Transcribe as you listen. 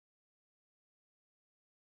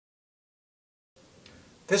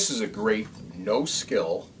This is a great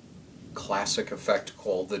no-skill classic effect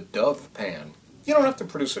called the dove pan. You don't have to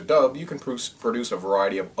produce a dove, you can produce a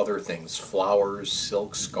variety of other things, flowers,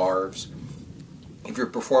 silk scarves. If you're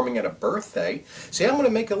performing at a birthday, say I'm going to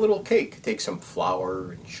make a little cake. Take some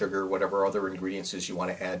flour and sugar, whatever other ingredients you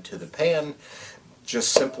want to add to the pan.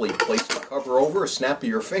 Just simply place the cover over, a snap of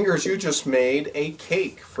your fingers, you just made a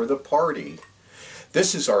cake for the party.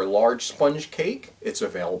 This is our large sponge cake. It's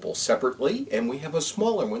available separately, and we have a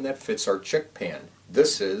smaller one that fits our chick pan.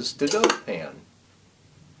 This is the dove pan.